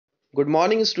Good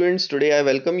morning, students. Today I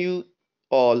welcome you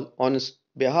all on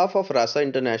behalf of Rasa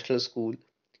International School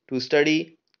to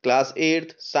study Class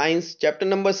 8th Science Chapter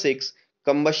number 6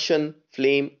 Combustion,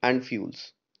 Flame and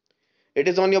Fuels. It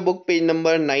is on your book page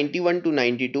number 91 to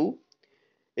 92.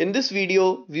 In this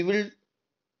video, we will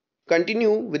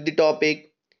continue with the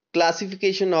topic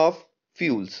Classification of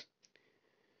Fuels.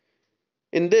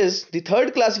 In this, the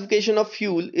third classification of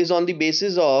fuel is on the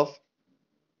basis of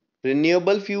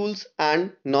renewable fuels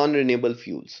and non-renewable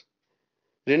fuels.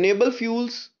 Renewable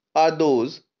fuels are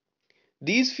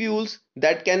these fuels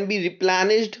that can be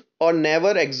replenished or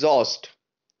never exhaust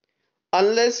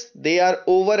unless they are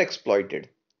over exploited.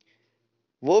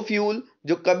 वो fuel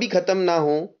जो कभी खत्म ना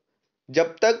हो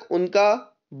जब तक उनका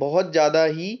बहुत ज़्यादा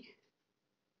ही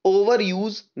ओवर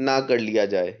यूज ना कर लिया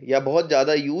जाए या बहुत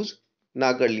ज़्यादा यूज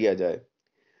ना कर लिया जाए.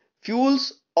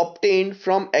 Fuels obtained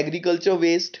from agriculture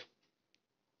waste,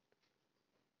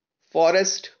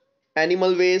 forest,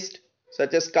 animal waste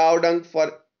such as cow dung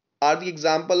are the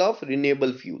example of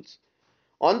renewable fuels.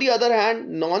 On the other hand,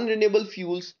 non-renewable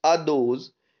fuels are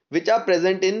those which are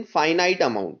present in finite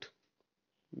amount,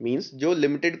 means जो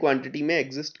limited quantity में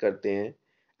exist करते हैं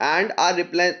and are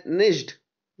replenished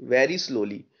very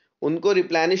slowly. उनको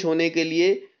replenish होने के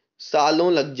लिए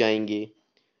सालों लग जाएंगे.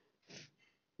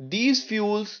 These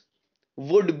fuels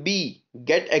would be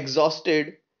get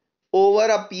exhausted over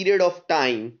a period of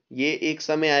time. ये एक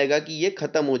समय आएगा कि ये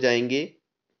खत्म हो जाएंगे.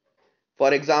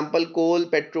 For example, coal,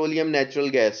 petroleum, natural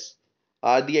gas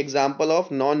are the example of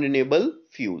non-renewable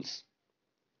fuels.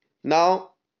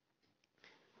 Now,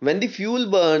 when the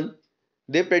fuel burn,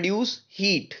 they produce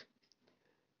heat.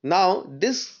 Now,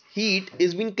 this heat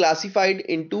is being classified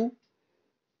into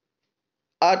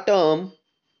a term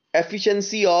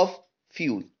efficiency of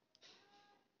fuel.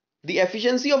 The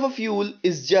efficiency of a fuel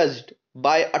is judged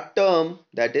by a term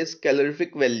that is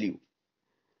calorific value.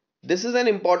 This is an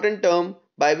important term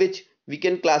by which we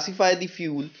can classify the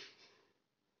fuel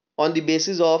on the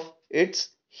basis of its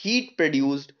heat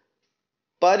produced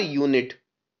per unit.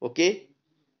 Okay,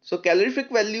 so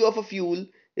calorific value of a fuel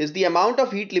is the amount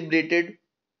of heat liberated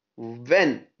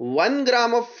when 1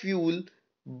 gram of fuel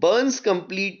burns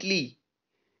completely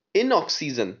in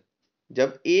oxygen.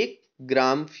 जब 1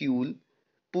 ग्राम fuel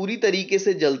पूरी तरीके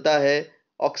से जलता है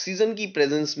oxygen की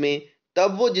presence में,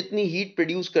 तब वो जितनी हीट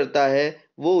प्रोड्यूस करता है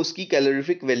वो उसकी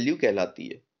कैलोरीफिक वैल्यू कहलाती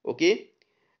है. Okay,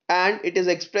 and it is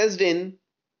expressed in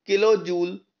kilo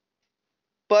joule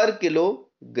पर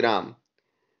kilogram.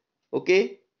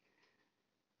 Okay,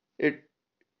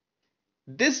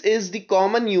 this is the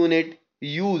common unit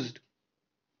used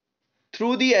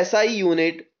through the SI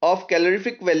unit of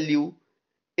calorific value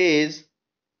is,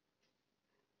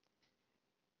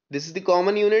 this is the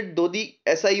common unit, though the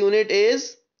SI unit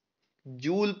is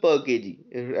joule per kg.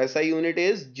 SI unit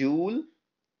is joule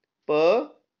per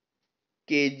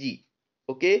kg.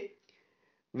 Okay,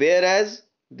 whereas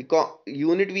the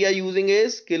unit we are using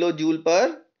is kilojoule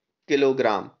per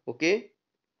kilogram. Okay,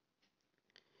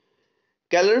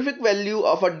 calorific value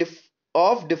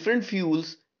of different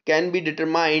fuels can be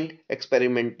determined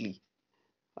experimentally.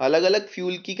 अलग अलग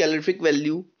fuel की calorific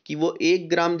value कि वो 1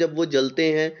 ग्राम जब वो जलते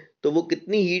हैं तो वो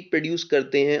कितनी हीट प्रोड्यूस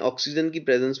करते हैं ऑक्सीजन की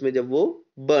प्रेजेंस में जब वो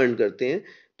बर्न करते हैं,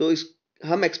 तो इस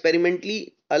हम एक्सपेरिमेंटली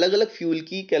अलग अलग फ्यूल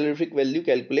की कैलोरीफिक वैल्यू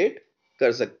कैलकुलेट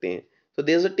कर सकते हैं. So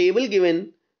there's a table given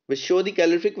which show the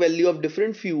calorific value of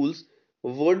different fuels: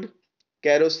 wood,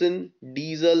 kerosene,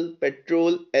 diesel,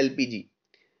 petrol, LPG.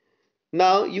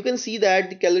 Now you can see that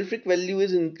the calorific value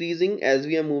is increasing as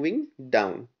we are moving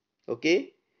down.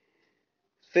 Okay,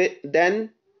 then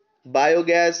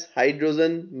biogas,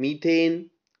 hydrogen, methane,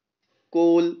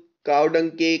 coal, cow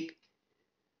dung cake.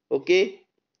 Okay,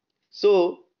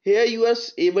 so here you are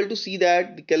able to see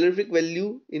that the calorific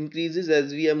value increases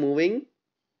as we are moving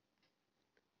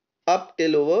up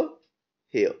till over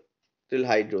here, till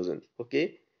hydrogen.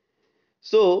 Okay,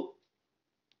 so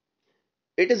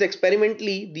it is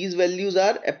experimentally these values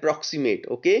are approximate.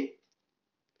 Okay,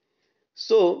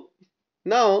 so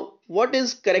now what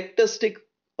is characteristic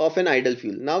of an ideal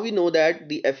fuel? Now we know that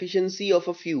the efficiency of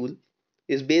a fuel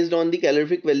is based on the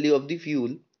calorific value of the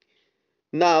fuel.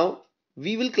 Now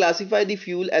we will classify the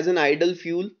fuel as an ideal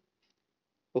fuel.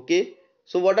 Okay,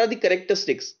 so what are the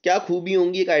characteristics? क्या खूबी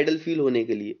होंगी एक ideal fuel होने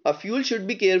के लिए? A fuel should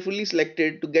be carefully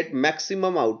selected to get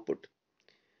maximum output.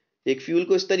 एक fuel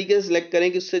को इस तरीके से सिलेक्ट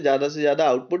करें कि उससे ज्यादा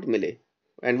आउटपुट मिले.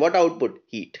 And what output?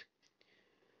 Heat.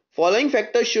 Following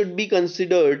factors should be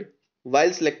considered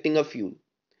while selecting a fuel.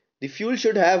 The fuel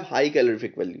should have high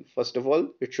calorific value. First of all,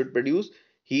 it should produce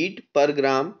heat per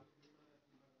gram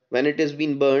when it is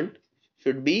being burned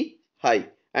should be high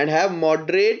and have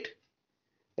moderate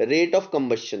rate of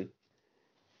combustion.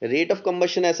 Rate of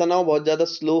combustion ऐसा ना हो बहुत ज़्यादा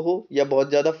slow हो या बहुत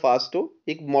ज़्यादा fast हो,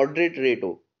 एक मॉडरेट रेट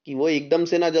हो कि वो एकदम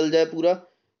से ना जल जाए पूरा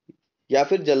या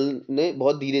फिर जलने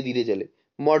बहुत धीरे धीरे जले,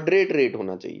 मॉडरेट रेट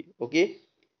होना चाहिए. Okay.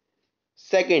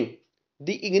 Second, the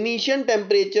ignition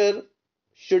temperature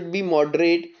should be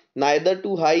moderate, neither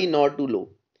to high not to low.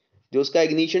 जो उसका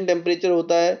इग्निशन टेम्परेचर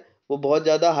होता है वो बहुत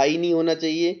ज़्यादा हाई नहीं होना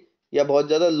चाहिए या बहुत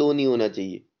ज़्यादा लो नहीं होना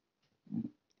चाहिए.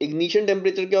 इग्निशन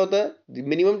टेम्परेचर क्या होता है?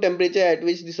 Minimum temperature at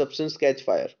which the substance catch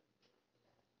fire.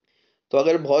 तो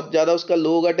अगर बहुत ज़्यादा उसका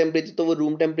लो होगा टेम्परेचर तो वो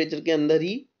रूम टेम्परेचर के अंदर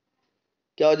ही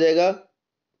क्या हो जाएगा,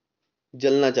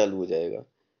 जलना चालू हो जाएगा.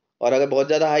 और अगर बहुत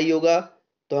ज़्यादा हाई होगा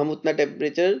तो हम उतना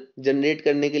टेम्परेचर जनरेट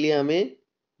करने के लिए हमें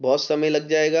बहुत समय लग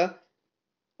जाएगा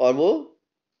और वो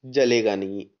जलेगा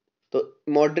नहीं. तो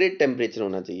मॉडरेट टेम्परेचर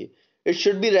होना चाहिए. It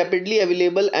should be rapidly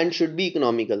available and should be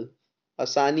economical.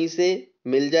 आसानी से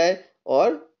मिल जाए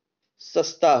और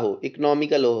सस्ता हो,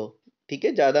 इकोनॉमिकल हो. ठीक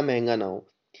है, ज़्यादा महंगा ना हो.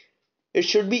 It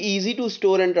should be easy to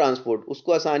store and transport.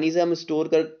 उसको आसानी से हम स्टोर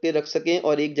करके रख सकें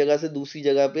और एक जगह से दूसरी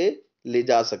जगह पे ले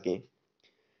जा सकें.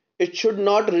 It should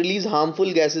not release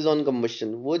harmful gases on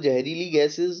combustion. वो जहरीली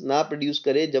गैसेज ना प्रोड्यूस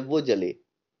करे जब वो जले.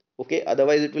 Okay,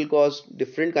 otherwise it will cause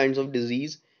different kinds of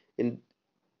disease in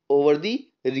over the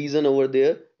region over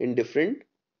there in different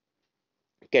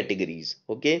categories.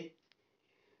 Okay,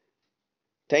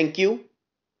 thank you.